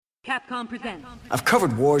Capcom presents. I've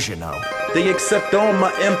covered wars, you know. They accept all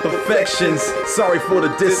my imperfections. Sorry for the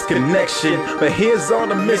disconnection, but here's all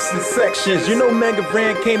the missing sections. You know Mega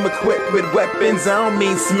Man came equipped with weapons. I don't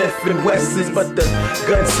mean Smith and Wessons, but the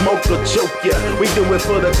gun smoke will choke ya. We do it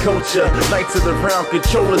for the culture. Knights of the round,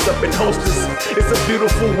 controllers up in holsters. It's a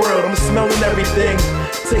beautiful world, I'm smelling everything.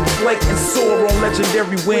 Take flight and soar on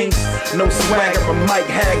legendary wings. No swagger from Mike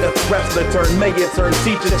Hagger. Wrestler turned mayor, turned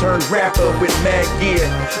teacher, turned rapper with mad gear.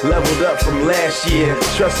 Leveled up from last year.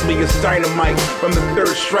 Trust me, it's dynamite. From the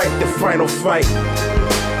third strike to final fight.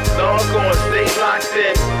 So I'm gonna stay locked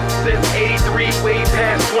in. Since 83, way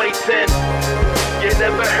past 2010. You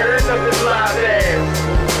never heard nothing live as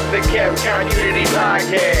the Capcom Unity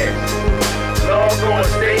Podcast. So I'm gonna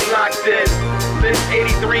stay locked in. Since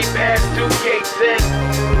 83 past 2K10.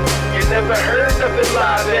 You never heard nothing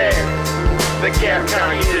live as the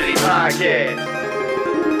Capcom Unity Podcast.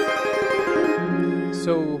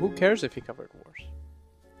 So who cares if he covered wars?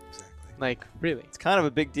 Exactly. Like, really? It's kind of a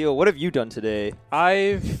big deal. What have you done today?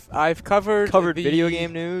 I've covered the video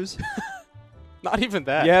game news? Not even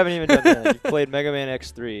that. You haven't even done that. You played Mega Man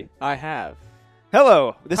X3. I have.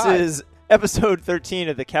 Hello. This Hi. is episode 13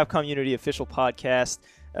 of the Capcom Unity official podcast.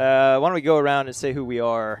 Why don't we go around and say who we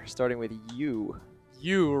are, starting with you.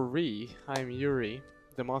 Yuri. I'm Yuri,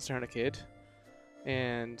 the Monster Hunter kid.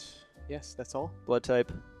 And yes, that's all. Blood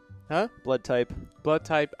type. Huh? Blood type. Blood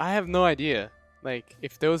type. I have no idea. Like,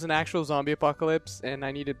 if there was an actual zombie apocalypse and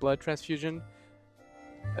I needed blood transfusion,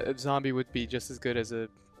 a zombie would be just as good as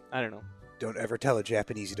I don't know. Don't ever tell a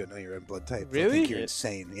Japanese you don't know your own blood type. Really? I think you're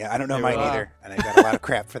insane. Yeah, I don't know They mine are. either, and I got a lot of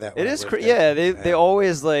crap for that one. It is they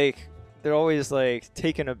always they're always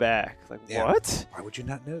taken aback. Like, Yeah. what? Why would you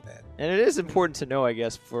not know that? And it is important to know, I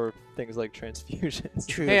guess, for things like transfusions.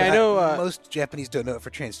 True. Hey, but I know, most Japanese don't know it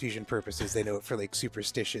for transfusion purposes. They know it for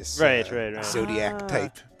superstitious, Right. zodiac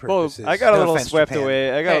type Well, purposes. I got a No little offense, swept Japan.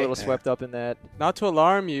 away. I got Hey. a little swept up in that. Not to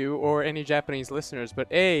alarm you or any Japanese listeners, but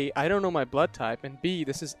A, I don't know my blood type, and B,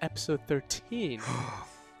 this is episode 13.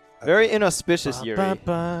 Very inauspicious, Yuri.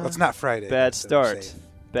 Well, it's not Friday. Bad so start. safe.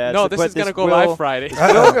 Bad. No, but this is going to go will- live Friday. It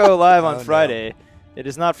will go live on Oh, no. Friday. It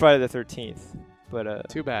is not Friday the 13th, but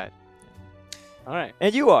Too bad. All right.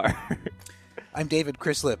 and you are. I'm David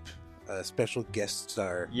Crislip, a special guest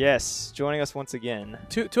star. Yes, joining us once again.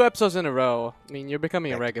 Two episodes in a row. I mean, you're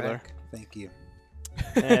becoming a Back to regular. back. Thank you.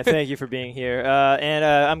 And thank you for being here. And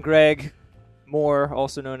I'm Greg Moore,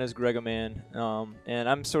 also known as Gregaman. And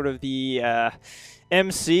I'm sort of the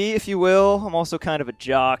MC, if you will. I'm also kind of a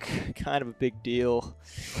jock, kind of a big deal.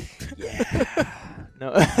 Yeah.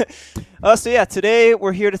 No. So yeah, today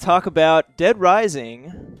we're here to talk about Dead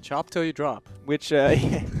Rising, Chop till you drop. which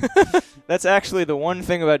that's actually the one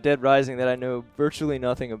thing about Dead Rising that I know virtually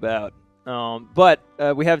nothing about. But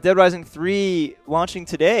we have Dead Rising 3 launching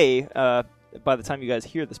today, by the time you guys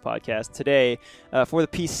hear this podcast, today, for the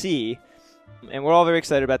PC. And we're all very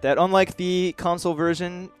excited about that. Unlike the console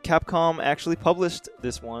version, Capcom actually published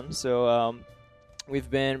this one. So we've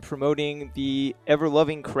been promoting the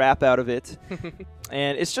ever-loving crap out of it.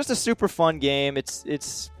 And it's just a super fun game.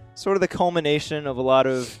 It's sort of the culmination of a lot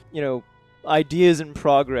of, ideas in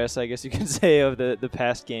progress, I guess you can say, of the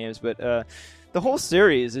past games. But the whole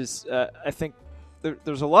series is, I think,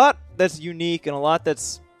 there's a lot that's unique and a lot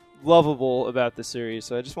that's lovable about the series.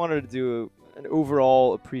 So I just wanted to do an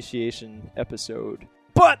overall appreciation episode.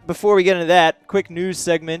 But before we get into that, quick news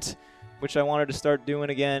segment, which I wanted to start doing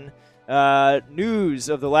again. News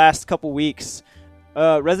of the last couple weeks.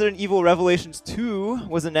 Resident Evil Revelations 2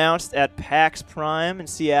 was announced at PAX Prime in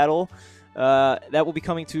Seattle. That will be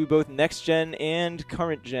coming to both next gen and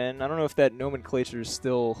current gen. I don't know if that nomenclature is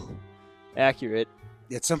still accurate.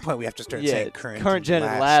 At some point, we have to start saying current gen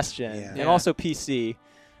and last gen, Yeah. and also PC,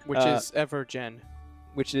 Which is ever gen.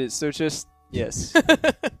 which is so just yes.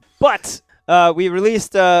 But we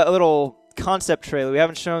released a little concept trailer. We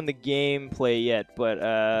haven't shown the gameplay yet, but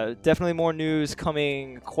definitely more news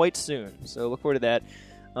coming quite soon. So look forward to that.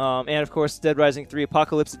 And of course, Dead Rising 3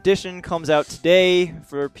 Apocalypse Edition comes out today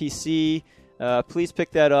for PC. Please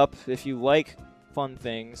pick that up if you like fun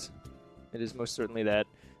things. It is most certainly that.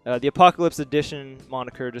 The Apocalypse Edition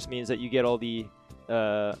moniker just means that you get all the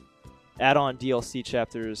add-on DLC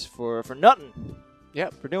chapters for nothing.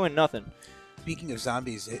 Yep. For doing nothing. Speaking of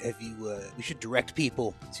zombies, we should direct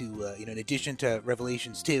people to, in addition to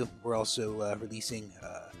Revelations 2, we're also releasing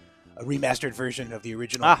a remastered version of the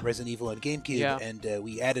original Resident Evil on GameCube, Yeah. and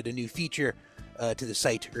we added a new feature to the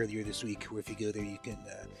site earlier this week, where if you go there, you can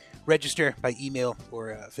register by email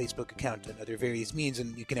or a Facebook account and other various means,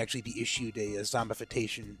 and you can actually be issued a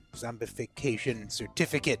zombification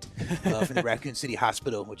certificate from the Raccoon City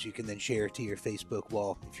Hospital, which you can then share to your Facebook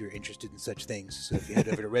wall if you're interested in such things. So if you head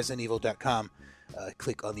over to ResidentEvil.com,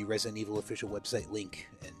 click on the Resident Evil official website link,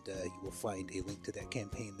 and you will find a link to that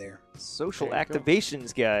campaign there. Social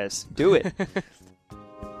activations, guys. Do it.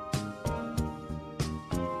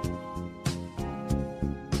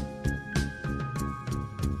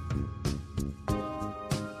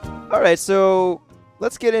 All right, so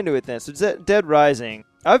let's get into it then. So Dead Rising.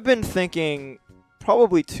 I've been thinking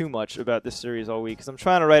probably too much about this series all week because I'm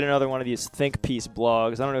trying to write another one of these think piece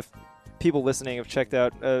blogs. I don't know if people listening have checked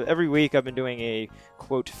out. Every week I've been doing a,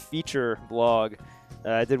 quote, feature blog.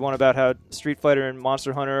 I did one about how Street Fighter and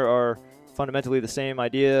Monster Hunter are fundamentally the same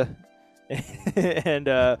idea. And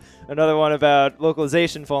another one about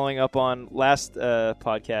localization, following up on last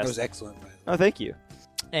podcast. That was excellent. Oh, thank you.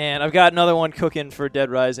 And I've got another one cooking for Dead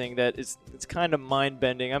Rising that it's kind of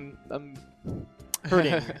mind-bending. I'm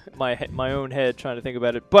hurting my own head trying to think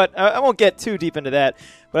about it. But I won't get too deep into that.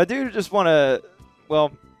 But I do just want to,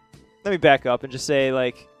 well, let me back up and just say,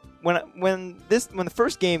 like, when the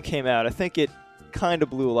first game came out, I think it kind of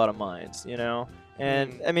blew a lot of minds, you know?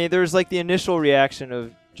 And, I mean, there's, like, the initial reaction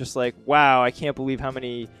of just like, wow, I can't believe how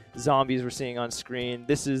many zombies we're seeing on screen.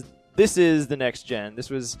 This is the next gen. This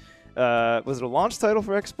was it a launch title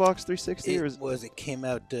for Xbox 360? It came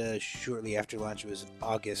out shortly after launch. It was an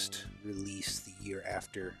August release the year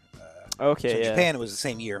after. Okay, so in yeah. Japan, it was the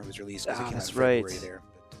same year it was released because it came out in February there.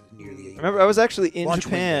 But nearly a year. Remember, I was actually in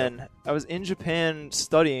Japan. Window. I was in Japan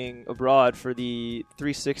studying abroad for the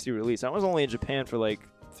 360 release. I was only in Japan for like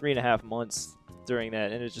 3.5 months during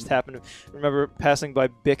that, and it just happened. I remember passing by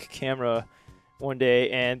Bic Camera one day,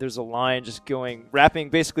 and there's a line just wrapping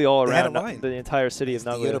basically all around the entire city of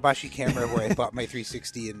Nagoya. The Yodobashi Camera, where I bought my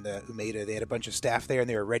 360 in Umeda, they had a bunch of staff there, and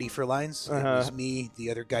they were ready for lines. It was me, the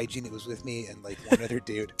other gaijin that was with me, and like one other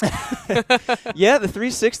dude. Yeah, the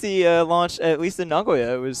 360 launched at least in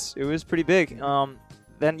Nagoya. It was pretty big.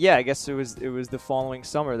 Then yeah, I guess it was the following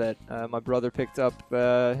summer that my brother picked up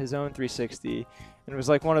his own 360, and it was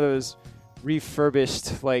like one of those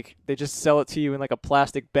refurbished, like they just sell it to you in like a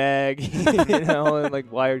plastic bag, you know, and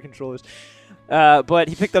like wired controllers. But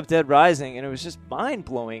he picked up Dead Rising, and it was just mind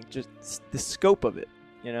blowing, just the scope of it,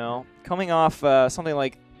 you know, coming off something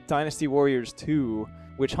like Dynasty Warriors 2,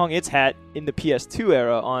 which hung its hat in the PS2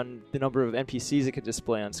 era on the number of NPCs it could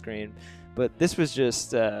display on screen. But this was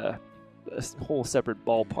just a whole separate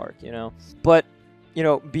ballpark, you know. But you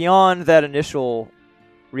know, beyond that initial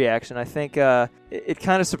reaction, I think it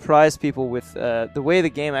kind of surprised people with the way the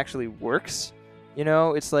game actually works. You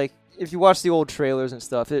know, it's like, if you watch the old trailers and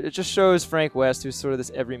stuff, it just shows Frank West, who's sort of this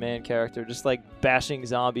everyman character, just like bashing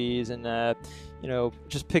zombies and, you know,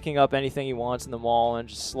 just picking up anything he wants in the mall and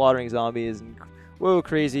just slaughtering zombies and, whoa,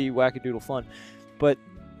 crazy, wackadoodle fun. But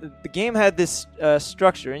the game had this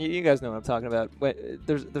structure, and you guys know what I'm talking about.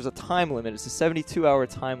 There's a time limit. It's a 72-hour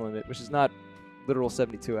time limit, which is not literal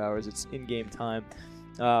 72 hours. It's in-game time.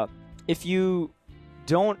 If you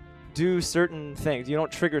don't do certain things, you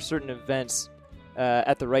don't trigger certain events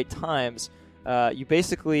at the right times, you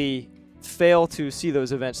basically fail to see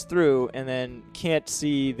those events through and then can't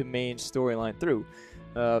see the main storyline through.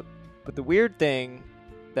 But the weird thing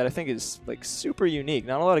that I think is like super unique,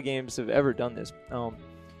 not a lot of games have ever done this,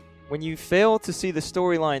 when you fail to see the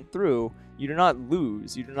storyline through, you do not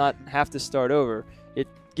lose. You do not have to start over. It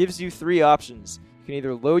gives you 3 options. You can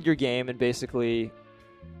either load your game and basically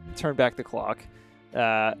turn back the clock.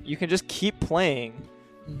 You can just keep playing,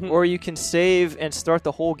 or you can save and start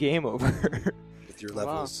the whole game over with your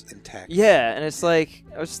levels intact. Yeah, and it's like,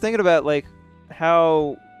 I was just thinking about like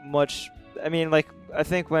how much, I mean, like, I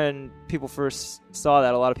think when people first saw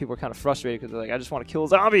that, a lot of people were kind of frustrated because they're like, I just want to kill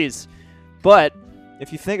zombies. But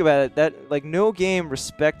if you think about it, that like no game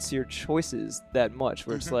respects your choices that much,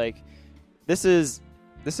 where it's like, this is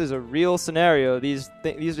a real scenario. These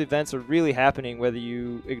events are really happening, whether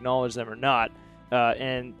you acknowledge them or not.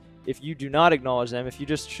 And if you do not acknowledge them, if you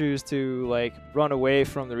just choose to like run away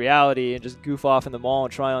from the reality and just goof off in the mall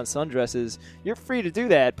and try on sundresses, you're free to do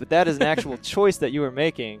that. But that is an actual choice that you are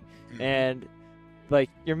making, and like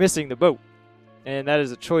you're missing the boat. And that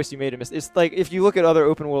is a choice you made to miss. It's like if you look at other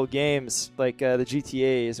open world games, like the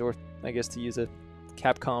GTAs, or I guess to use a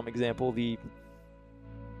Capcom example, the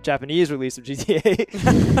Japanese release of GTA.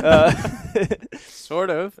 Sort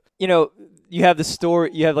of. You know, you have the story,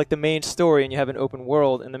 you have like the main story, and you have an open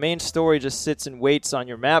world, and the main story just sits and waits on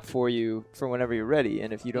your map for you for whenever you're ready.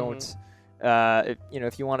 And if you don't,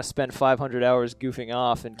 if you want to spend 500 hours goofing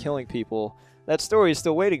off and killing people, that story is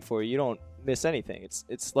still waiting for you. You don't miss anything.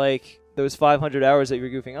 It's like those 500 hours that you're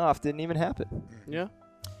goofing off didn't even happen. Yeah.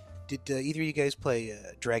 Did either of you guys play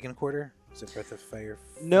Dragon Quarter? Is it Breath of Fire?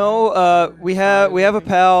 No, we have a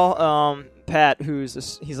pal, Pat,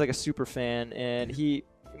 he's like a super fan, and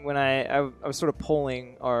when I was sort of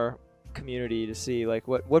polling our community to see like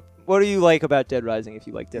what do you like about Dead Rising if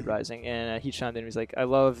you like Dead Rising, and he chimed in and he's like, I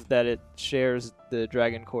love that it shares the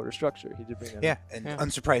Dragon Quarter structure. He did bring that up. And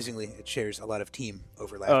unsurprisingly, it shares a lot of team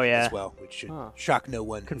overlap as well, which should shock no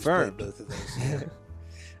one. Confirmed. Who's played both of those.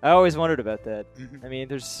 I always wondered about that. I mean,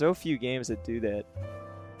 there's so few games that do that.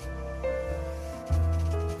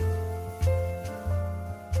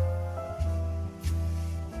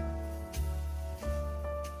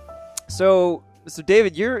 So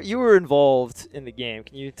David, you were involved in the game.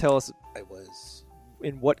 Can you tell us? I was.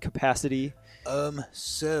 In what capacity? I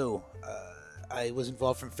was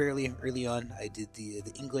involved from fairly early on. I did the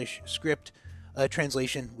English script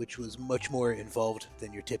translation, which was much more involved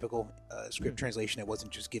than your typical script translation. I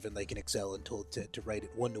wasn't just given like an Excel and told to write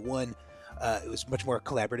it 1-to-1. It was much more a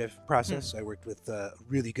collaborative process. I worked with a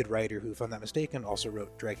really good writer who, if I'm not mistaken, also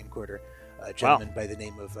wrote Dragon Quarter, a gentleman by the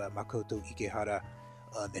name of Makoto Ikehara.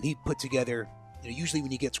 And he put together, usually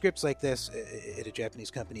when you get scripts like this at a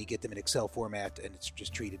Japanese company, you get them in Excel format and it's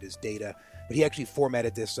just treated as data. But he actually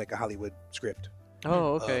formatted this like a Hollywood script.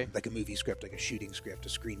 Oh, okay. Like a movie script, like a shooting script, a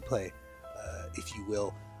screenplay, if you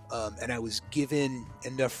will. And I was given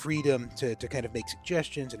enough freedom to kind of make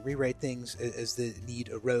suggestions and rewrite things as the need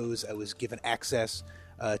arose. I was given access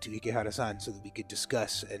to Ikehara-san so that we could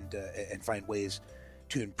discuss and find ways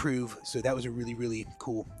to improve. So that was a really, really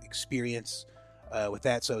cool experience. With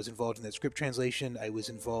that, so I was involved in that script translation. I was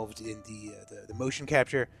involved in the motion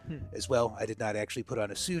capture as well. I did not actually put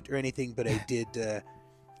on a suit or anything, but I did.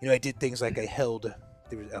 I did things like I held.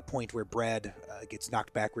 There was a point where Brad gets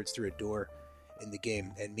knocked backwards through a door in the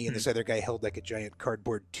game, and me and this other guy held like a giant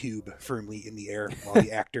cardboard tube firmly in the air while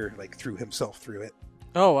the actor like threw himself through it.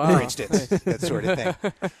 Oh wow! For instance, that sort of thing.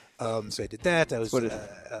 So I did that. I was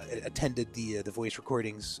attended the voice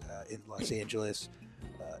recordings in Los Angeles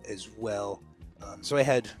as well. So I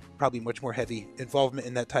had probably much more heavy involvement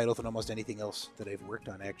in that title than almost anything else that I've worked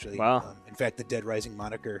on, actually. Wow. In fact, the Dead Rising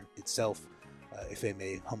moniker itself, if I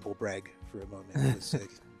may humble brag for a moment,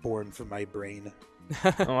 was born from my brain.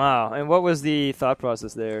 Wow. And what was the thought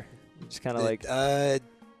process there? Just kind of like...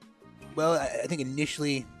 Well, I think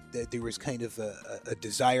initially there was kind of a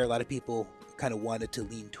desire. A lot of people kind of wanted to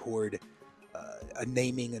lean toward a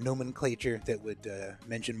nomenclature that would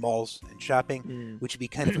mention malls and shopping, which would be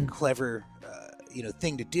kind of a clever...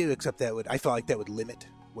 thing to do, except I felt like that would limit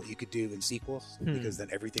what you could do in sequels, because then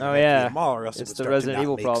everything would have to be a mall, or else it's it would the start Resident to not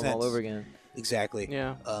Evil make problem sense. all over again. Exactly.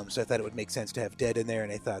 Yeah. So I thought it would make sense to have Dead in there,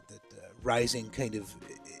 and I thought that Rising kind of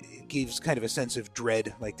it gives kind of a sense of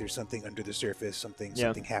dread, like there's something under the surface, something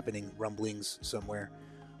happening, rumblings somewhere.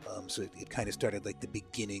 So it kind of started like the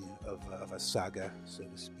beginning of a saga, so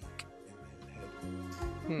to speak.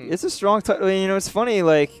 It's a strong title. It's funny,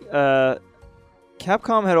 like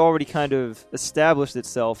Capcom had already kind of established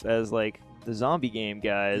itself as like the zombie game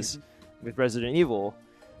guys with Resident Evil,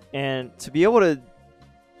 and to be able to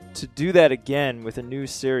do that again with a new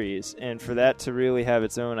series, and for that to really have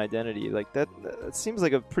its own identity, like that seems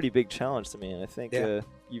like a pretty big challenge to me. And I think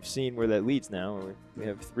you've seen where that leads now. Where we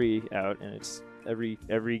have 3 out, and it's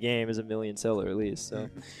every game is a million seller at least. So,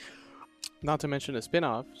 not to mention the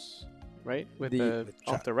spin-offs, right? With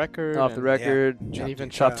Off the record, and even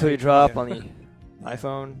Chop Till You Drop on the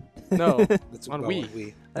iPhone. No, That's on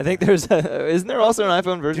Wii. I think isn't there also an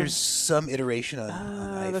iPhone version? There's some iteration on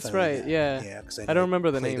iPhone. That's right. Yeah. Yeah, because I don't remember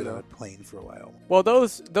the name it though. on a plane for a while. Well,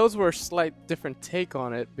 those were slight different take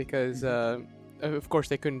on it because, of course,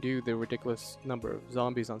 they couldn't do the ridiculous number of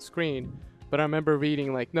zombies on screen. But I remember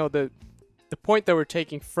reading the point that we're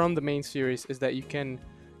taking from the main series is that you can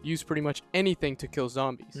use pretty much anything to kill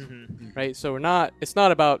zombies, right? So it's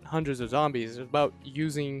not about hundreds of zombies. It's about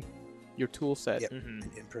using your tool set and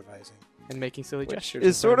improvising and making silly gestures.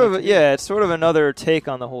 It's it's sort of another take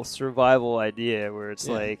on the whole survival idea, where it's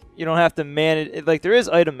like you don't have to manage. Like there is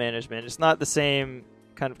item management. It's not the same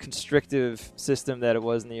kind of constrictive system that it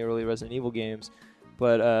was in the early Resident Evil games,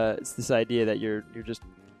 but it's this idea that you're just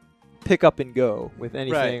pick up and go with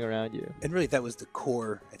anything around you. And really, that was the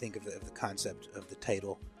core, I think, of the concept of the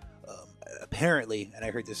title. Apparently, and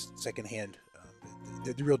I heard this secondhand,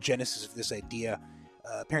 the real genesis of this idea.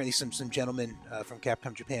 Apparently, some gentlemen from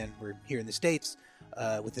Capcom Japan were here in the States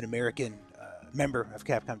with an American member of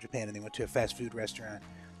Capcom Japan, and they went to a fast food restaurant.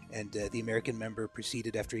 And the American member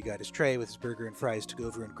proceeded, after he got his tray with his burger and fries, to go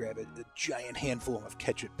over and grab a giant handful of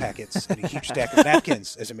ketchup packets and a huge stack of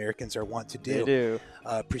napkins, as Americans are wont to do. They do.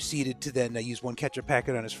 Proceeded to then use one ketchup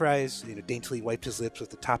packet on his fries, daintily wiped his lips with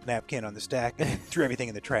the top napkin on the stack, and threw everything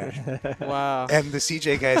in the trash. Wow. And the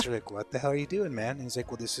CJ guys are like, "What the hell are you doing, man?" And he's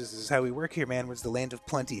like, "Well, this is how we work here, man. It's the land of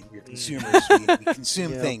plenty. We're consumers. we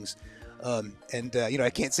consume things."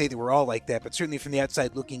 I can't say that we're all like that, but certainly from the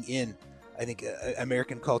outside looking in, I think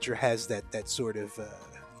American culture has that sort of,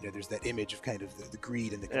 there's that image of kind of the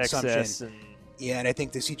greed and the consumption. Yeah, and I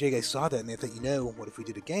think the CJ guys saw that, and they thought, what if we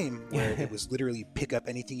did a game where it was literally pick up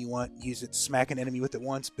anything you want, use it, smack an enemy with it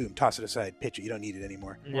once, boom, toss it aside, pitch it, you don't need it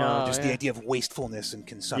anymore. Wow, Just the idea of wastefulness and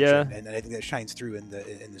consumption, and I think that shines through in the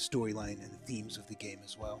storyline and the themes of the game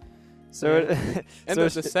as well. And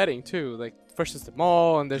there's a setting too. Like first is the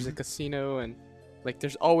mall, and there's a casino, and like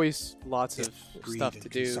there's always lots of stuff to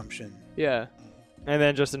do. Consumption. Yeah. And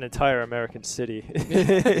then just an entire American city.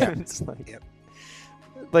 Yeah. It's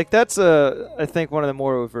like that's I think one of the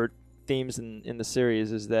more overt themes in the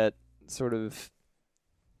series is that sort of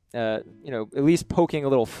at least poking a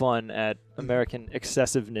little fun at American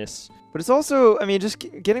excessiveness. But it's also, just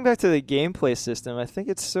getting back to the gameplay system, I think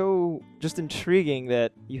it's so just intriguing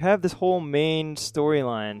that you have this whole main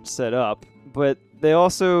storyline set up, but they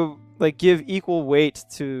also give equal weight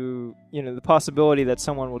to, the possibility that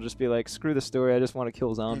someone will just be like, screw the story, I just want to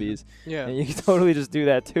kill zombies. Yeah. And you can totally just do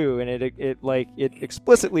that too, and it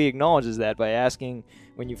explicitly acknowledges that by asking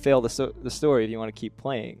when you fail the story if you want to keep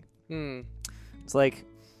playing. It's like,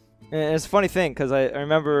 and it's a funny thing, because I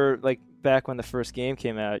remember, back when the first game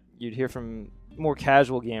came out, you'd hear from more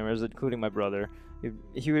casual gamers, including my brother.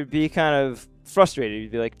 He would be kind of frustrated.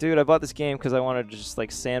 He'd be like, dude, I bought this game because I wanted to just,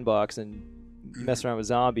 sandbox and mess around with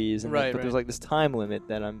zombies. And but there's, this time limit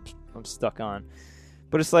that I'm stuck on.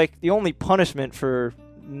 But it's the only punishment for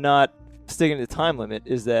not sticking to the time limit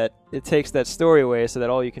is that it takes that story away so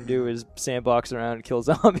that all you can do is sandbox around and kill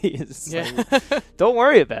zombies. Don't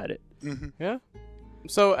worry about it. Yeah.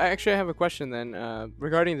 So actually, I have a question then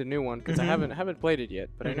regarding the new one, because I haven't played it yet,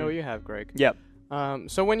 but I know you have, Greg. Yep.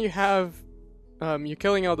 So when you have you're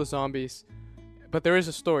killing all the zombies, but there is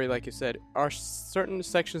a story, like you said, are certain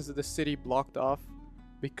sections of the city blocked off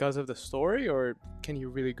because of the story, or can you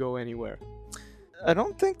really go anywhere? I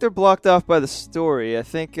don't think they're blocked off by the story. I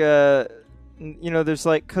think there's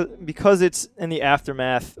because it's in the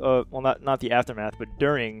aftermath of, well, not the aftermath, but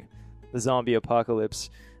during the zombie apocalypse.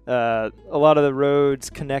 A lot of the roads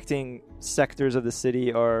connecting sectors of the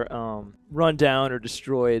city are run down or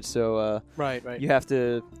destroyed, so right. You have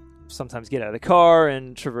to sometimes get out of the car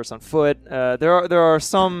and traverse on foot. There are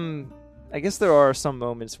some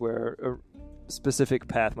moments where a specific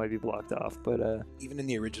path might be blocked off, but even in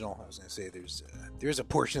the original, I was going to say there's a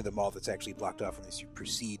portion of the mall that's actually blocked off unless you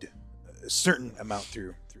proceed a certain amount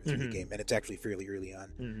through the game, and it's actually fairly early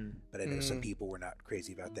on. But I know some people were not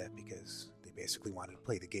crazy about that because basically wanted to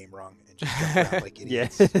play the game wrong and just jump around like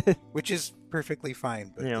idiots, which is perfectly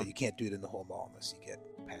fine, but you can't do it in the whole mall unless you get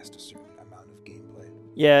past a certain amount of gameplay.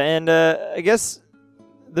 Yeah, and I guess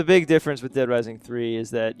the big difference with Dead Rising 3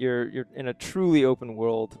 is that you're in a truly open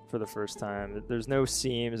world for the first time. There's no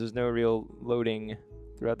seams, there's no real loading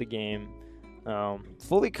throughout the game.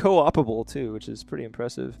 Fully co-opable too, which is pretty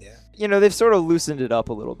impressive. Yeah. They've sort of loosened it up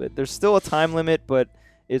a little bit. There's still a time limit, but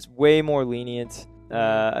it's way more lenient.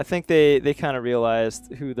 I think they kind of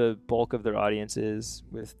realized who the bulk of their audience is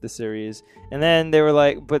with the series, and then they were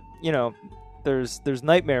like, but there's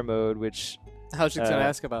nightmare mode, which I was just going to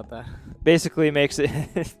ask about that. Basically makes it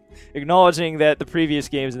acknowledging that the previous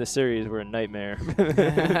games in the series were a nightmare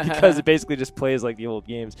because it basically just plays like the old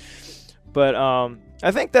games. But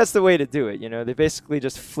I think that's the way to do it. They basically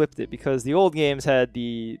just flipped it because the old games had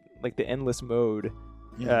the endless mode,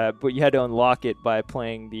 but you had to unlock it by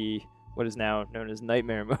playing what is now known as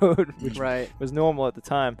nightmare mode, which was normal at the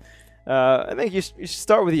time. I think you should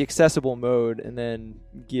start with the accessible mode and then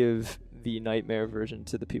give the nightmare version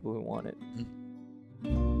to the people who want it.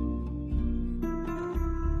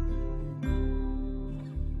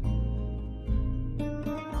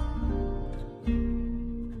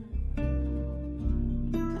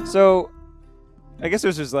 So, I guess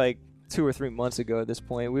this was 2 or 3 months ago at this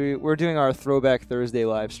point. We're doing our Throwback Thursday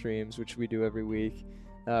live streams, which we do every week.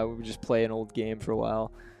 We would just play an old game for a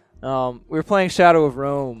while. We were playing Shadow of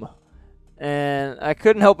Rome, and I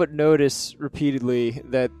couldn't help but notice repeatedly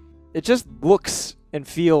that it just looks and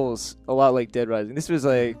feels a lot like Dead Rising. This was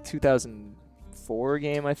a 2004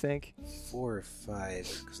 game, I think. 4 or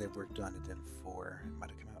 5, because I worked on it in 4. It might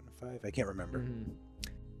have come out in 5. I can't remember.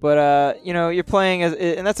 But, you're playing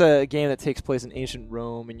and that's a game that takes place in ancient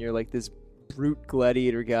Rome, and you're this brute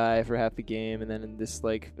gladiator guy for half the game, and then this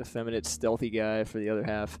like effeminate stealthy guy for the other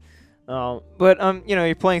half. But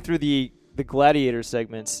you're playing through the gladiator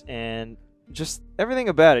segments and just everything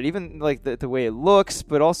about it, even like the way it looks,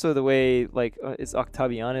 but also the way like it's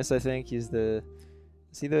Octavianus. I think he's the.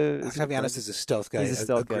 Octavianus is a stealth guy. He's a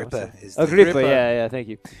stealth Agrippa guy. is Agrippa, yeah, thank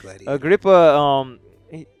you. gladiator. Agrippa,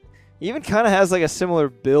 he even kind of has like a similar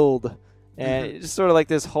build, and it's just sort of like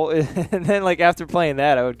this whole. And then like after playing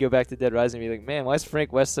that, I would go back to Dead Rising and be like, man, why is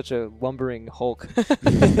Frank West such a lumbering Hulk?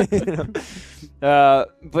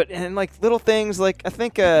 But and like little things like I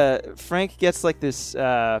think Frank gets like this.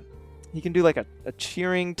 He can do like a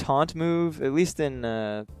cheering taunt move, at least in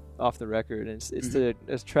Off the Record, and it's to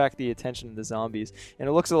attract the attention of the zombies, and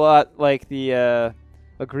it looks a lot like the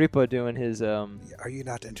Agrippa doing his Are you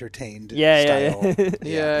not entertained? Style.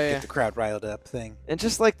 Yeah. Get the crowd riled up thing. And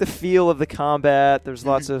just like the feel of the combat, there's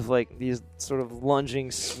lots of like these sort of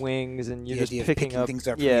lunging swings, and you're just picking up things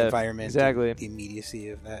up from the environment. Exactly. The immediacy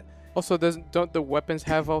of that. Also, don't the weapons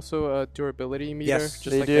have also a durability meter? Yes,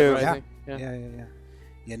 just they like do. Dead Rising? Yeah.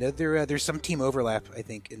 Yeah, no, there's some team overlap, I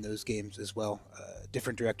think, in those games as well.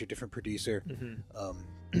 Different director, different producer.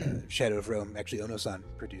 Shadow of Rome, actually, Ono-san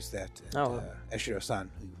produced that. And,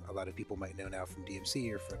 Eshiro-san, who a lot of people might know now from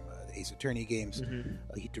DMC or from the Ace Attorney games,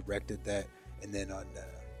 he directed that. And then on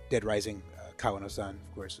Dead Rising, Kawano-san,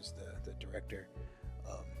 of course, was the director.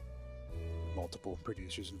 Multiple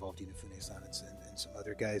producers involved, Inafune-san and some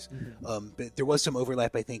other guys. But there was some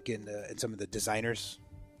overlap, I think, in some of the designers.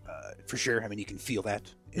 For sure. I mean, you can feel that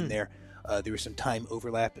in there. There was some time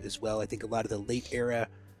overlap as well. I think a lot of the late era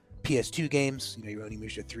PS2 games, your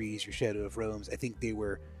Onimusha 3s, your Shadow of Romes, I think they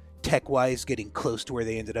were tech-wise getting close to where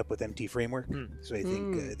they ended up with MT Framework. So I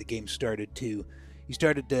think the game started to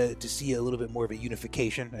see a little bit more of a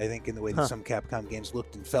unification, I think, in the way that some Capcom games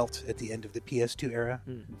looked and felt at the end of the PS2 era.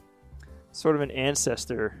 Sort of an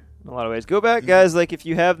ancestor in a lot of ways. Go back, guys, like if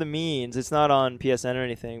you have the means, it's not on PSN or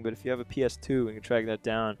anything, but if you have a PS2 and can track that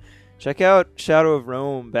down, check out Shadow of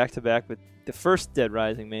Rome back-to-back with the first Dead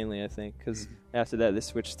Rising mainly, I think, because after that they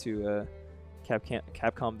switched to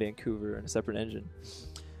Capcom Vancouver and a separate engine.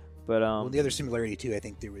 But well, the other similarity, too, I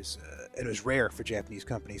think there was, it was rare for Japanese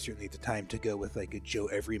companies, certainly at the time, to go with like a Joe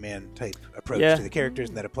Everyman type approach to the characters,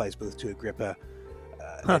 and that applies both to Agrippa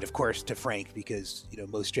and of course to Frank, because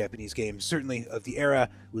most Japanese games, certainly of the era,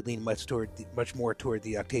 would lean much more toward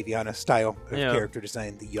the Octavianus style of character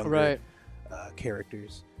design, the younger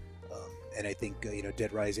characters. And I think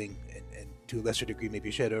Dead Rising and to a lesser degree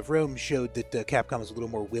maybe Shadow of Rome showed that Capcom was a little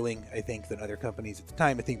more willing, I think, than other companies at the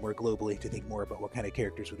time. I think more globally to think more about what kind of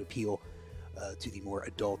characters would appeal to the more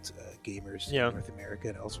adult gamers in North America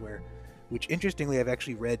and elsewhere. Which interestingly, I've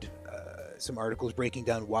actually read some articles breaking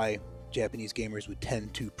down why Japanese gamers would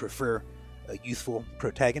tend to prefer youthful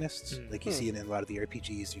protagonists, like you see in a lot of the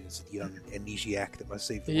RPGs. It's the young amnesiac that must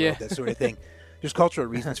save the world, that sort of thing. There's cultural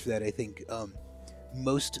reasons for that. I think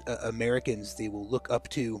most Americans, they will look up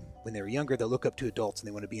to, when they were younger, they'll look up to adults and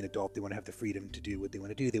they want to be an adult. They want to have the freedom to do what they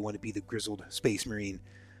want to do. They want to be the grizzled space marine.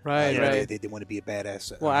 Right. They want to be a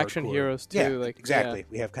badass. Well, action heroes too. Yeah, exactly.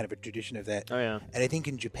 We have kind of a tradition of that. Oh yeah. And I think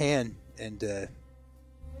in Japan, and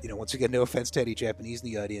once again, no offense to any Japanese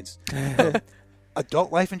in the audience,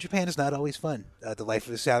 adult life in Japan is not always fun. The life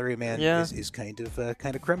of a salaryman is kind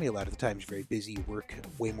of crummy a lot of the time. You're very busy, you work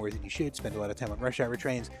way more than you should, spend a lot of time on rush hour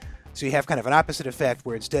trains. So you have kind of an opposite effect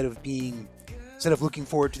where instead of looking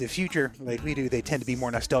forward to the future like we do, they tend to be more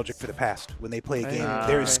nostalgic for the past. When they play a game,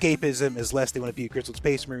 their escapism is less they want to be a grizzled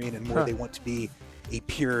space marine and more they want to be a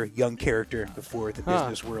pure young character before the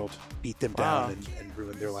business world beat them down and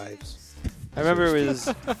ruin their lives. I remember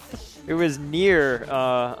it was Nier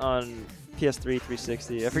on PS3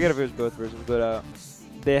 360. I forget if it was both versions, but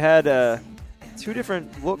they had two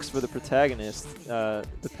different looks for the protagonist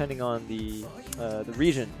depending on the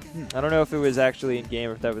region. I don't know if it was actually in game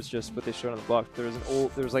or if that was just what they showed on the box.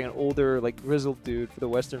 There was like an older, like grizzled dude for the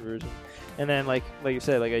Western version, and then like you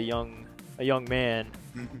said, like a young man.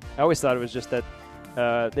 I always thought it was just that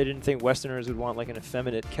they didn't think Westerners would want like an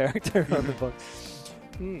effeminate character on the book.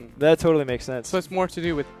 That totally makes sense. So it's more to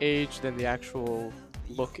do with age than the actual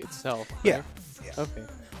look itself. Right? Yeah. Okay.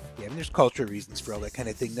 Yeah, I mean, there's cultural reasons for all that kind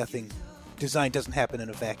of thing. Design doesn't happen in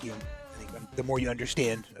a vacuum. I think the more you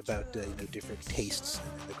understand about different tastes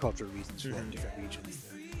and the cultural reasons for that in different regions,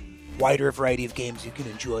 the wider variety of games you can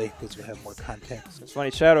enjoy because you'll have more context. It's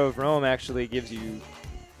funny, Shadow of Rome actually gives you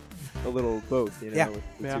a little both, with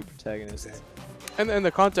two protagonists. Exactly. And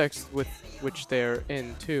the context with which they're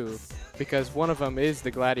in too, because one of them is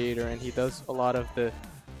the gladiator, and he does a lot of the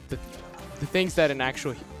things that an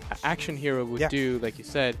actual action hero would Yeah. do, like you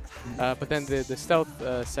said. But then the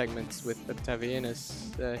stealth segments with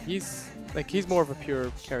Octavianus, he's more of a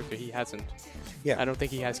pure character. He hasn't. Yeah. I don't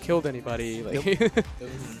think he has killed anybody. Like,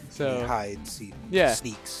 so He hides, he Yeah.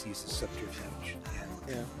 sneaks, uses subterfuge.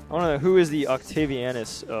 yeah. I want to know who is the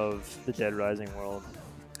Octavianus of the Dead Rising world.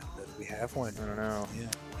 But we have one. I don't know. Yeah.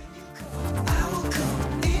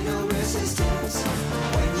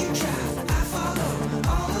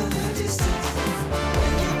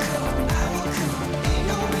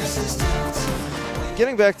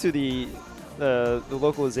 Getting back to the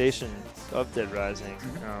localization of Dead Rising,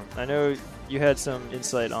 I know you had some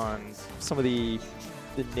insight on some of the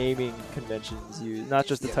naming conventions used, not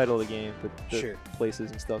just the Yeah. title of the game, but the Sure.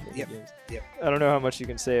 places and stuff in Yep. the games. Yep. I don't know how much you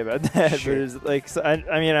can say about that, Sure. but it's like, so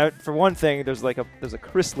I mean, for one thing, there's a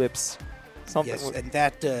Chryslips, something. Yes, and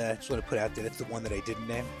that, just want to put out there, that's the one that I didn't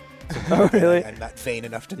name. Oh, really? I'm not vain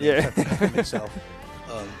enough to name Yeah. something after myself.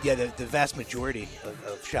 Yeah, the vast majority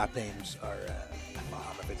of shop names are, I don't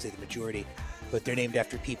know if I'd say the majority, but they're named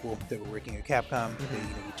after people that were working at Capcom. They,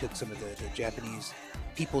 we took some of the Japanese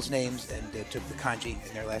people's names and took the kanji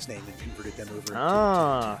in their last name and converted them over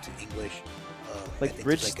to English. I like think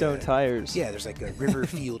there's Bridgestone a- tires. Yeah, there's like a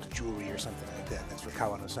Riverfield Jewelry or something like that. That's for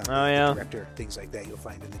Kawano-san, Oh, yeah. the director. Things like that you'll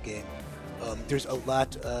find in the game. There's a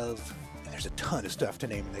lot of... There's a ton of stuff to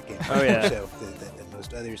name in that game. Oh, yeah. So, than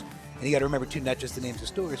most others. And you got to remember, too, not just the names of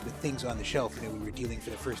stores, but things on the shelf. We were dealing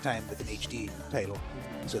for the first time with an HD title.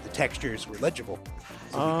 So the textures were legible.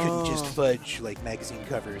 So we couldn't just fudge like magazine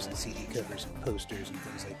covers and CD covers and posters and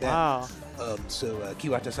things like that. Wow. So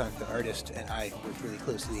Kiwata-san, the artist, and I worked really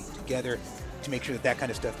closely together to make sure that kind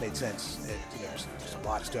of stuff made sense. And, there's a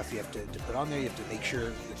lot of stuff you have to put on there. You have to make sure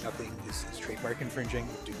that nothing is trademark infringing.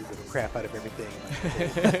 You have to Google the crap out of everything.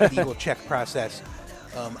 The legal check process.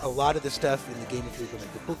 A lot of the stuff in the game, if you look at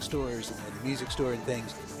like the bookstores and the music store and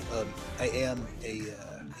things, I am an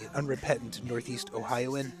unrepentant Northeast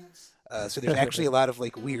Ohioan. So there's actually a lot of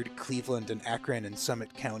like weird Cleveland and Akron and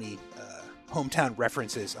Summit County hometown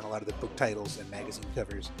references on a lot of the book titles and magazine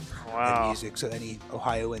covers and music. So any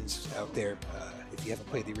Ohioans out there, if you haven't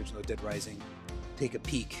played the original Dead Rising, take a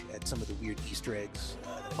peek at some of the weird Easter eggs that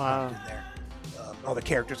are found in there. All the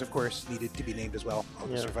characters, of course, needed to be named as well. All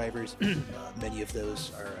the survivors. Many of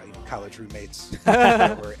those are college roommates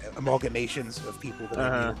or amalgamations of people that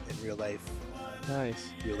I knew in real life. Nice.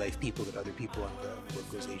 Real life people that other people on the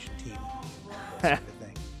localization team. That sort of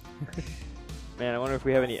thing. Man, I wonder if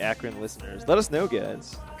we have any Akron listeners. Let us know,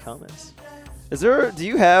 guys. In the comments. Do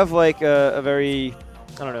you have like a very,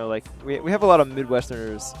 I don't know, like we have a lot of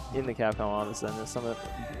Midwesterners in the Capcom office, and some of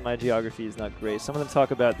my geography is not great. Some of them talk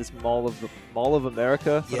about this Mall of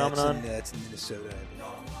America phenomenon. Yeah, it's in Minnesota, I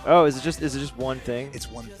believe. Oh, is it just one thing? It's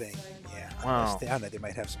one thing, yeah. Wow. I don't know, they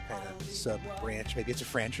might have some kind of sub-branch. Maybe it's a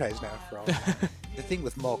franchise now for all. The thing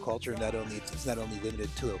with mall culture, it's not only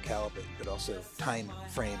limited to locale, but also time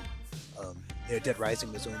frame. Dead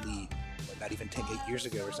Rising was only not even 8 years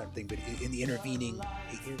ago or something, but in the intervening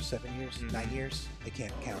 8 years, 7 years, 9 years, I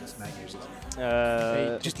can't count. It's 9 years, isn't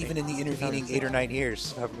it? Just even in the intervening 8 or 9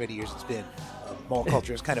 years, however many years it's been, mall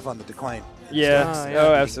culture is kind of on the decline. Yeah. yeah. Oh,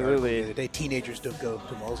 The absolutely. other day, teenagers don't go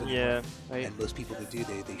to malls anymore. Yeah. Right. And most people that do,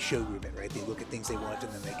 they showroom it, right? They look at things they want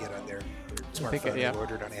and then they get on their think, smartphone, yeah. they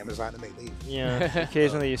order it on Amazon, and they leave. Yeah.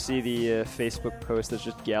 Occasionally, you see the Facebook post that's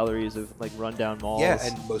just galleries of like rundown malls. Yeah,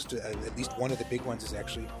 and most, at least one of the big ones is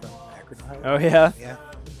actually from Akron, Ohio. Oh yeah. Yeah,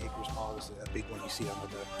 Acres Mall is a big one you see on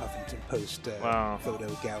the Huffington Post Wow. photo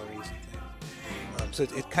galleries and things. So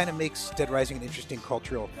it kind of makes Dead Rising an interesting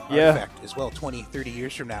cultural Yeah. artifact as well. 20, 30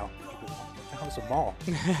 years from now, people go, what the hell is a mall?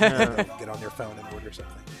 They'll get on their phone and order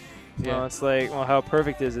something. Yeah. Well, it's like, how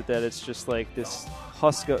perfect is it that it's just like this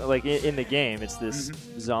husk of, like in the game, it's this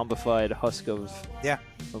zombified husk of Yeah.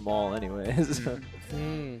 a mall anyways.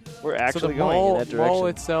 Mm. We're So actually the going mall, in that direction. mall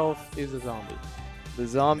itself is a zombie. The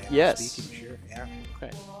zombie, Yeah, yes. speaking, sure, yeah.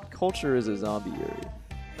 Okay. Culture is a zombie area.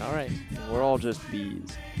 All right. And we're all just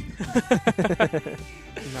bees.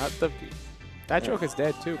 Not the beast. That joke is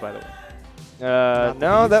dead too, by the way.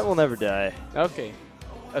 No, that will never die. Okay.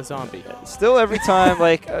 A zombie. Still, every time,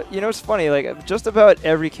 like, it's funny, like, just about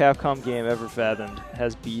every Capcom game ever fathomed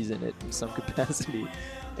has bees in it in some capacity.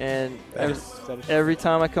 And That is every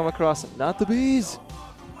time I come across them, not the bees!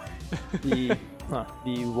 the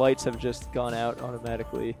lights have just gone out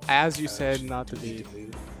automatically. as you said, not the Need beast. to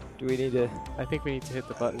move. Do we need to... I think we need to hit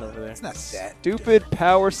the button over there. It's not that. Stupid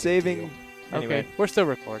power saving... Anyway, Okay, we're still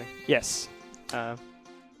recording. yes. Mega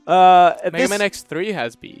At Man X3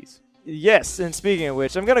 has bees. Yes, and speaking of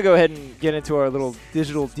which, I'm going to go ahead and get into our little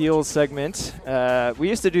digital deals segment. We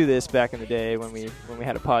used to do this back in the day when we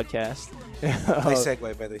had a podcast. Nice segue,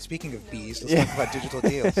 by the way. Speaking of bees, let's talk about digital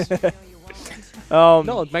deals.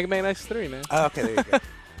 No, Mega Man X3, man. Oh, okay, there you go.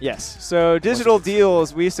 Yes. So digital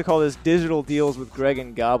deals, we used to call this digital deals with Greg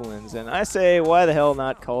and Goblins, and I say, why the hell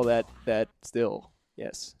not call that still?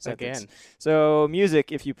 Yes. Sentence. Again. So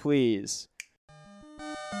music, if you please.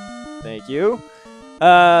 Thank you.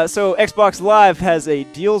 So Xbox Live has a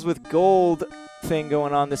deals with gold thing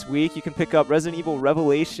going on this week. You can pick up Resident Evil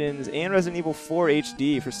Revelations and Resident Evil 4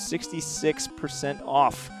 HD for 66%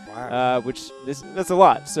 off. Wow. That's a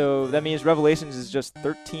lot. So that means Revelations is just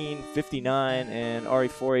 $13.59 and RE4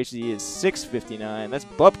 HD is $6.59. That's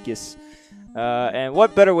bupkis. And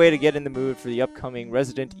what better way to get in the mood for the upcoming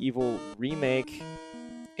Resident Evil remake,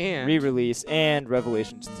 And re-release, and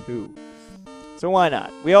Revelations 2? So why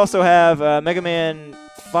not? We also have Mega Man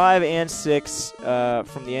 5 and 6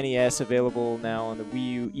 from the NES available now on the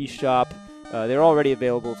Wii U eShop. They're already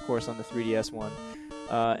available, of course, on the 3DS one.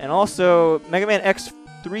 And also Mega Man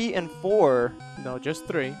X3 and 4. no, just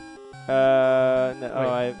 3.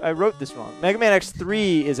 I wrote this wrong. Mega Man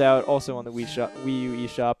X3 is out also on the Wii U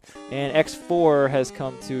eShop, and X4 has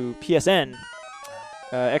come to PSN.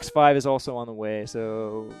 X5 is also on the way,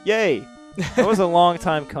 so yay! That was a long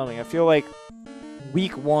time coming. I feel like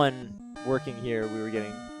week 1 working here, we were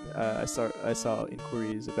getting. I saw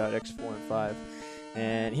inquiries about X4 and 5,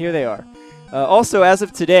 and here they are. Also, as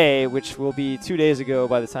of today, which will be 2 days ago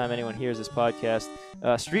by the time anyone hears this podcast,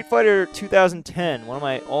 Street Fighter 2010, one of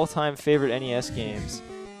my all-time favorite NES games,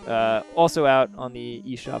 also out on the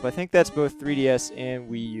eShop. I think that's both 3DS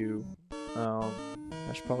and Wii U.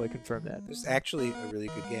 I should probably confirm that. It's actually a really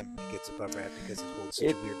good game. It gets a bum rap because it holds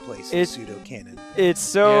such a weird place in pseudo-canon. It's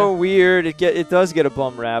so weird. It does get a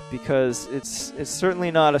bum rap because it's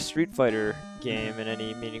certainly not a Street Fighter game in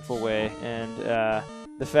any meaningful way, and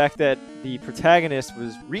the fact that the protagonist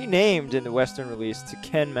was renamed in the Western release to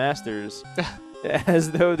Ken Masters,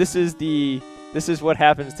 as though this is what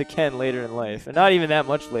happens to Ken later in life, and not even that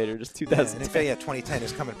much later, just 2010. Yeah, 2010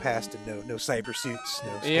 is coming past, and no cyber suits.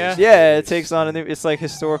 No Yeah. Yeah, it takes on it's like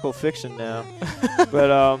historical fiction now.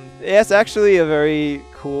 But it's actually a very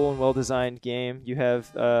cool and well-designed game. You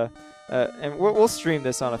have, and we'll stream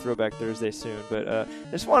this on a Throwback Thursday soon, but I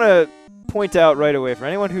just want to point out right away, for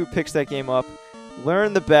anyone who picks that game up,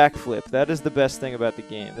 learn the backflip. That is the best thing about the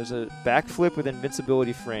game. There's a backflip with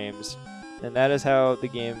invincibility frames, and that is how the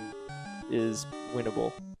game is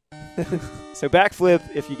winnable. So backflip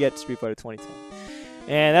if you get Street Fighter 2010.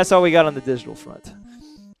 And that's all we got on the digital front.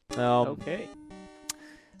 Okay.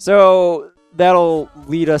 So that'll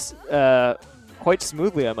lead us quite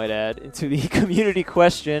smoothly, I might add, into the community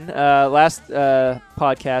question. Last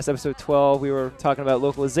podcast, episode 12, we were talking about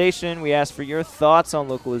localization. We asked for your thoughts on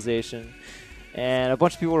localization, and a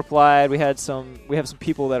bunch of people replied. We have some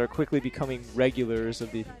people that are quickly becoming regulars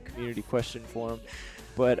of the community question forum.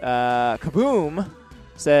 But Kaboom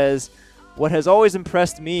says, what has always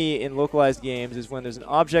impressed me in localized games is when there's an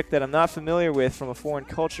object that I'm not familiar with from a foreign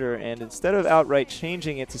culture, and instead of outright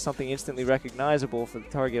changing it to something instantly recognizable for the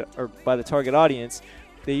target or by the target audience,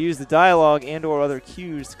 they use the dialogue and/or other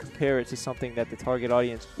cues to compare it to something that the target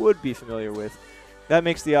audience would be familiar with. That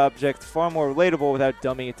makes the object far more relatable without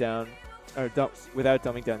dumbing it down, or without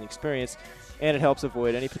dumbing down the experience, and it helps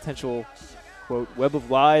avoid any potential, quote, web of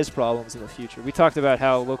lies problems in the future. We talked about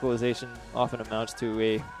how localization often amounts to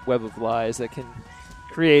a web of lies that can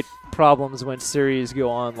create problems when series go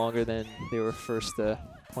on longer than they were first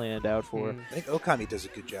planned out for. I think Okami does a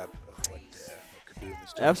good job of what Kaboom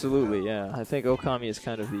is doing. Absolutely, yeah. I think Okami is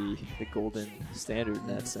kind of the golden standard in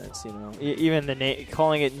that sense. You know, even the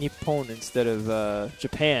calling it Nippon instead of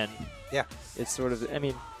Japan. Yeah, it's sort of. I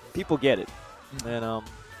mean, people get it, and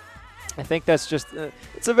I think that's just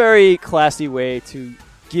it's a very classy way to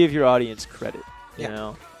give your audience credit. You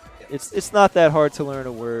know, it's not that hard to learn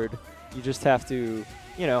a word. You just have to,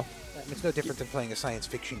 you know. It's no different than playing a science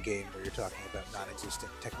fiction game where you're talking about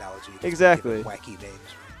non-existent technology. Exactly. Wacky names.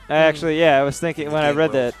 I was thinking when I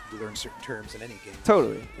read that. You learn certain terms in any game.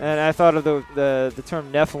 Totally. And I thought of the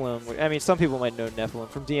term Nephilim. I mean, some people might know Nephilim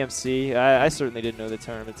from DMC. I certainly didn't know the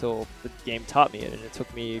term until the game taught me it, and it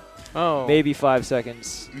took me maybe 5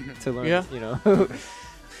 seconds to learn. Yeah. You know.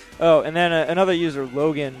 And then another user,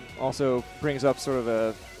 Logan, also brings up sort of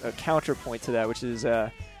a counterpoint to that, which is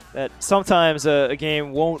that sometimes a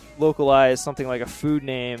game won't localize something like a food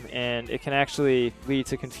name, and it can actually lead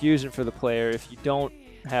to confusion for the player if you don't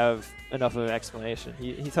have enough of an explanation.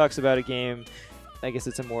 He talks about a game I guess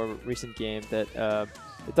it's a more recent game that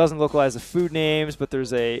it doesn't localize the food names, but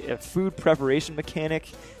there's a food preparation mechanic,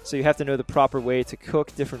 so you have to know the proper way to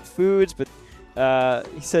cook different foods. But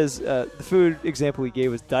he says the food example he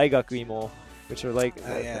gave was daigakuimo, which are like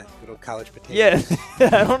little college potatoes. Yeah,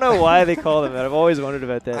 I don't know why they call them that. I've always wondered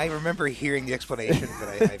about that. I remember hearing the explanation,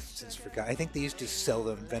 but I've since forgot. I think they used to sell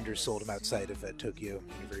them. Vendors sold them outside of Tokyo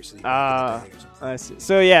University. I see.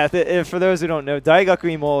 So yeah, for those who don't know,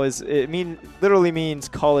 daigakuimo literally means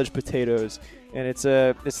college potatoes, and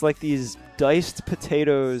it's like these diced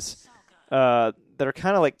potatoes that are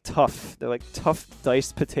kind of like tough. They're like tough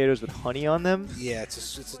diced potatoes with honey on them. Yeah,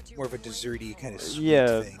 it's more of a desserty kind of sweet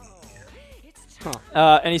thing.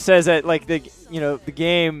 And he says that like the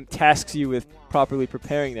game tasks you with properly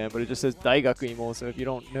preparing them, but it just says daigakuimo. So if you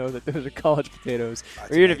don't know that those are college potatoes,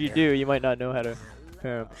 or even if you do, you might not know how to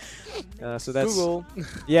prepare them. So that's Google.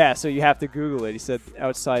 Yeah, so you have to Google it. He said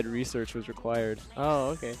outside research was required.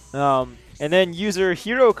 Oh, okay. And then user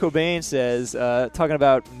Hiro Cobain says, talking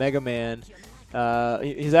about Mega Man,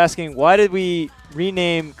 he's asking, why did we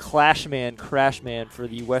rename Clashman Crashman for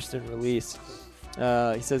the Western release?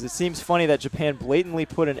 He says, it seems funny that Japan blatantly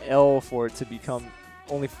put an L for it to become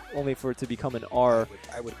only for it to become an R.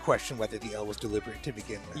 I would question whether the L was deliberate to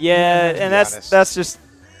begin with. Yeah, and that's just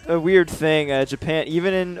a weird thing. Japan,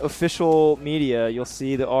 even in official media, you'll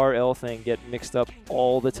see the R-L thing get mixed up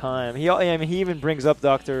all the time. He even brings up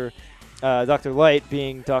Dr. Light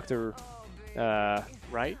being Dr.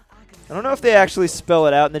 Right? I don't know if they actually spell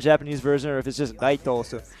it out in the Japanese version or if it's just Naito.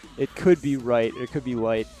 So it could be Right, or it could be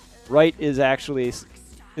Light. Wright is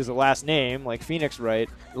a last name, like Phoenix Wright.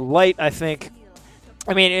 Light, I think,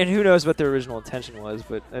 and who knows what their original intention was,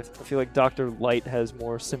 but I feel like Dr. Light has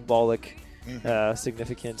more symbolic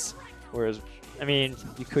significance, whereas,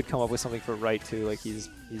 you could come up with something for Wright too, like he's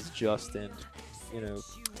just and,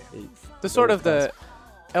 The sort of the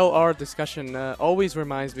LR discussion always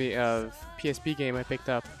reminds me of PSP game I picked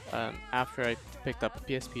up after I picked up a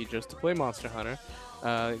PSP just to play Monster Hunter.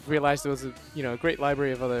 Realized there was a great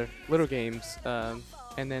library of other little games,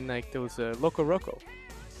 and then there was Loco Roco.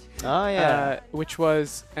 Oh yeah, which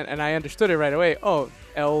was and I understood it right away. Oh,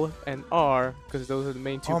 L and R because those are the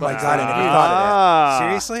main two. Oh my buttons. god, I never thought of that.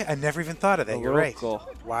 Seriously, I never even thought of that. You're right.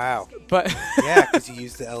 Wow. But yeah, because you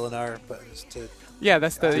use the L and R buttons to. Yeah,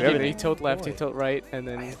 that's the you tilt Oh, left, you tilt right, and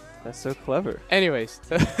then. That's so clever. Anyways.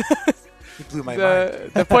 You blew my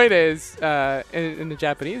mind. The point is, in the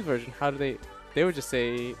Japanese version, how do they would just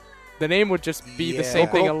say the name would just be the same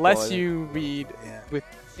thing unless you read with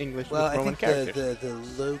English with Roman characters. Well, I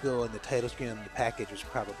think the logo on the title screen on the package was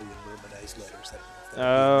probably in Romanized letters.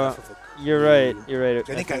 You're right. You're right.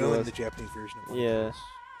 I think I own the Japanese version of one of those.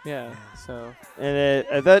 Yeah. So.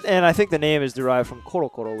 And I think the name is derived from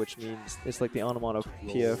korokoro, which means it's like the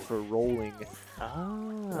onomatopoeia for rolling.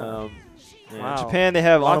 Wow. Japan, they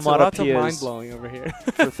have lots onomatopoeias of mind blowing over here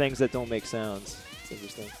for things that don't make sounds. It's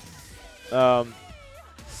interesting.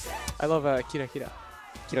 I love Kira Kira.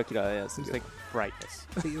 Kira Kira, yeah. Seems like brightness.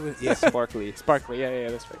 Yeah, sparkly. Sparkly, yeah,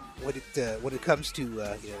 that's right. When it comes to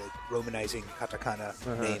like romanizing katakana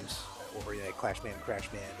names, or Clashman,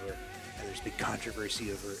 Crashman, or there's big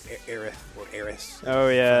controversy over Aerith or Eris. Oh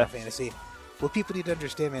yeah. Final Fantasy. What people need to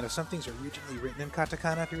understand, man, if something's originally written in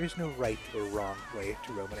katakana, there is no right or wrong way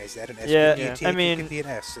to romanize that. An S could be a T, it could be an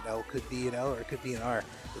S, an L could be an L, or it could be an R.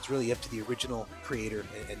 It's really up to the original creator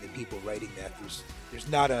and the people writing that. There's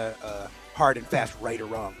not a hard and fast right or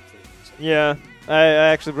wrong. Yeah, I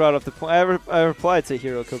actually brought up the point. I replied to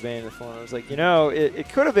Hiro Cobain in the phone. I was like, it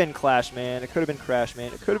could have been Clashman, it could have been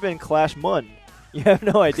Crashman, it could have been Clashmun. You have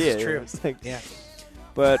no idea. It's true. It's like, yeah.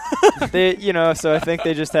 But they, so I think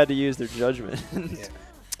they just had to use their judgment. Yeah.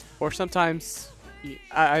 Or sometimes,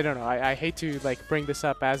 I don't know. I hate to bring this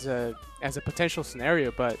up as a potential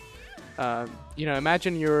scenario, but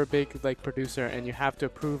imagine you're a big producer and you have to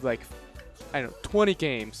approve 20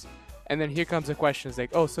 games, and then here comes a question. It's like,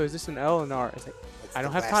 oh, so is this an L and R? It's like, I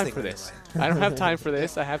don't have time for this. I don't have time for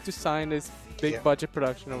this. I have to sign this big budget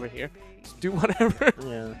production over here. Just do whatever.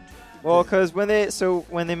 Yeah. Well, because when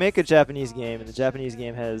they make a Japanese game and the Japanese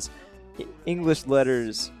game has English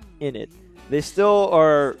letters in it, they still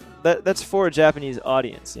are that's for a Japanese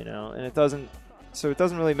audience, and it doesn't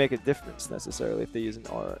really make a difference necessarily if they use an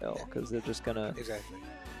R or L because they're just gonna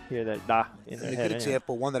hear that da in their head. A good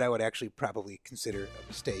example, one that I would actually probably consider a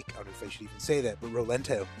mistake. I don't know if I should even say that, but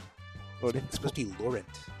Rolento. It's supposed to be Laurent.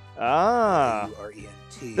 Laurent.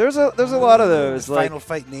 There's a lot of those. Final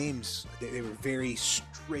Fight names, they were very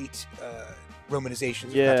straight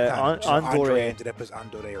romanizations. Yeah, Andore ended up as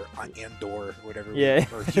Andore or Andor or whatever. Yeah.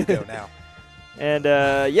 Or Hugo now. And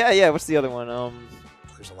what's the other one?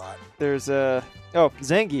 There's a lot. There's Oh,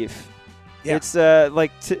 Zangief. Yeah. It's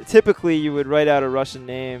like typically you would write out a Russian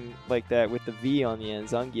name like that with the V on the end,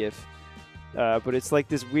 Zangief. But it's like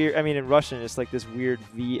this weird. I mean, in Russian, it's like this weird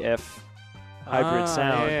VF hybrid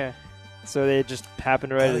sound. Yeah. So they just happen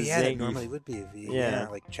to write it as yeah, that Zangief. normally would be a V. Yeah.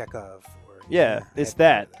 Like Chekhov. Or, Yeah, I it's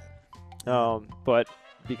hadn't heard that. of But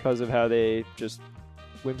because of how they just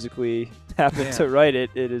whimsically happen Yeah. to write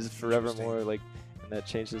it, it is forevermore Interesting. like, and that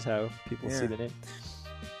changes how people see Yeah. the name.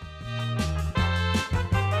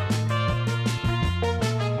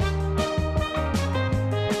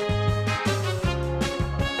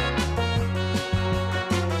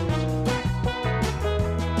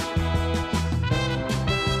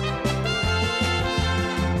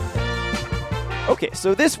 Okay,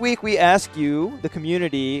 so this week we ask you, the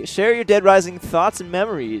community, share your Dead Rising thoughts and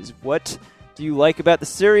memories. What do you like about the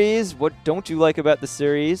series? What don't you like about the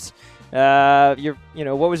series? What are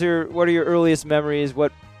your earliest memories?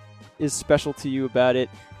 What is special to you about it?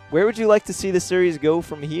 Where would you like to see the series go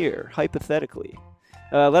from here, hypothetically?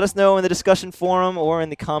 Let us know in the discussion forum or in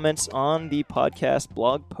the comments on the podcast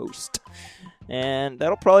blog post. And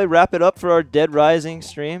that'll probably wrap it up for our Dead Rising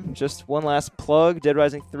stream. Just one last plug. Dead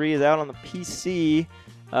Rising 3 is out on the PC,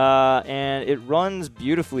 and it runs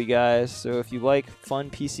beautifully, guys. So if you like fun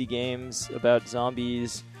PC games about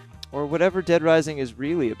zombies, or whatever Dead Rising is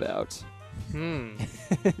really about, Hmm.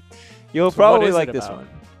 you'll So probably what is like it this about? one.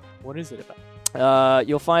 What is it about?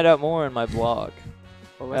 You'll find out more in my blog.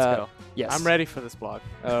 Well, let's go. Yes. I'm ready for this blog.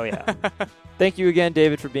 Oh, yeah. Thank you again,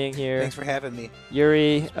 David, for being here. Thanks for having me.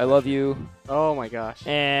 Yuri, I love you. Oh my gosh.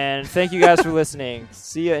 And thank you guys for listening.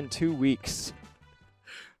 See you in 2 weeks.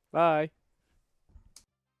 Bye.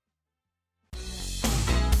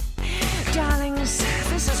 Darlings,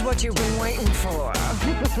 this is what you've been waiting for.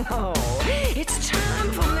 Oh, it's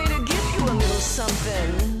time for me to give you a little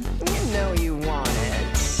something. You know you want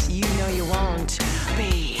it. You know you want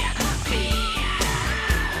be.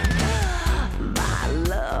 My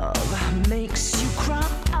love makes you crawl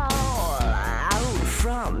out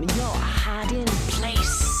from your hiding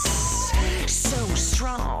place. So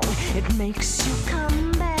strong, it makes you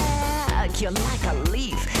come back. You're like a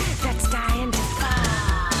leaf that's dying to fall.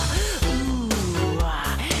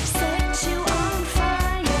 Set you on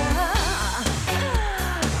fire,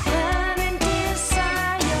 burning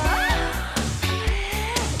desire,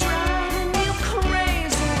 driving you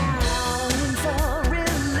crazy, longing for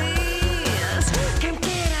release. Can't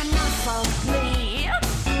get enough of me.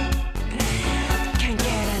 Can't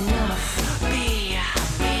get enough.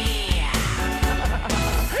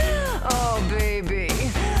 Oh baby,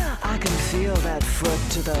 I can feel that foot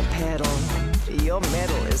to the pedal. Your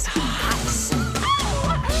metal is hot. Oh,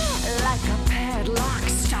 like a padlock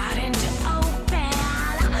starting to open.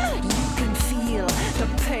 You can feel the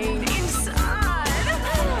pain inside.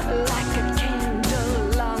 Like a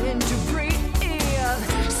candle longing to breathe.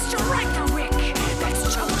 Strike the wick that's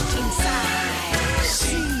choked inside.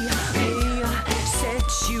 See me set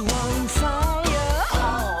you on fire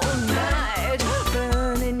all night.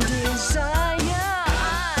 Burning desire.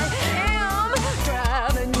 I am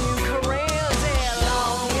driving you crazy,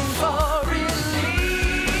 longing for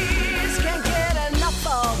release. Can't get enough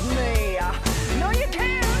of me. No, you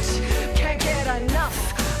can't. Can't get enough.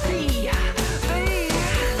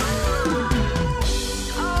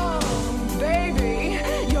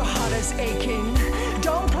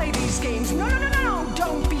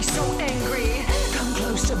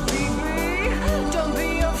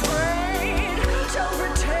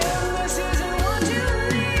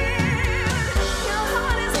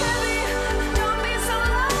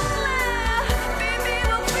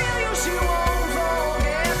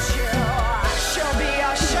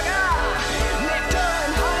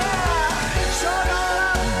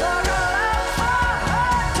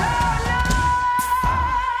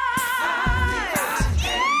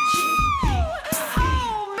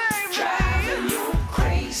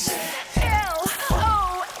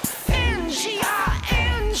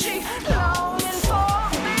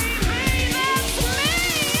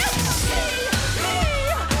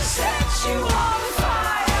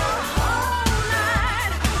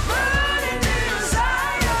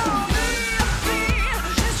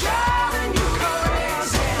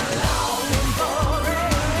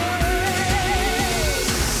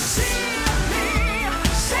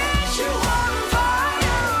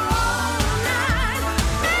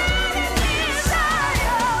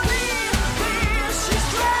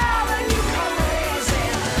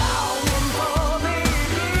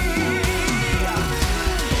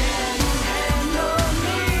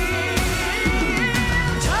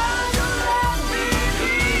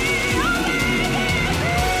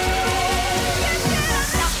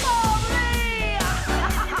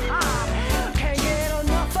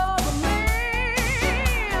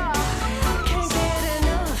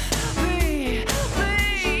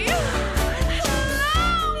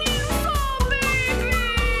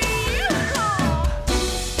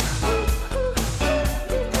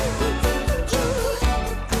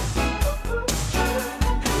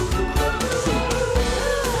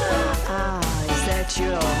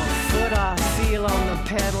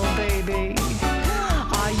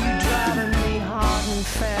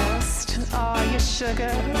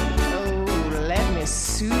 sugar. Oh, let me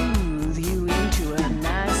soothe you into a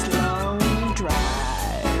nice long drive.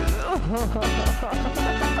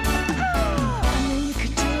 I know you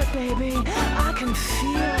can do it, baby. I can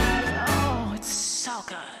feel it. Oh, it's so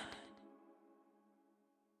good.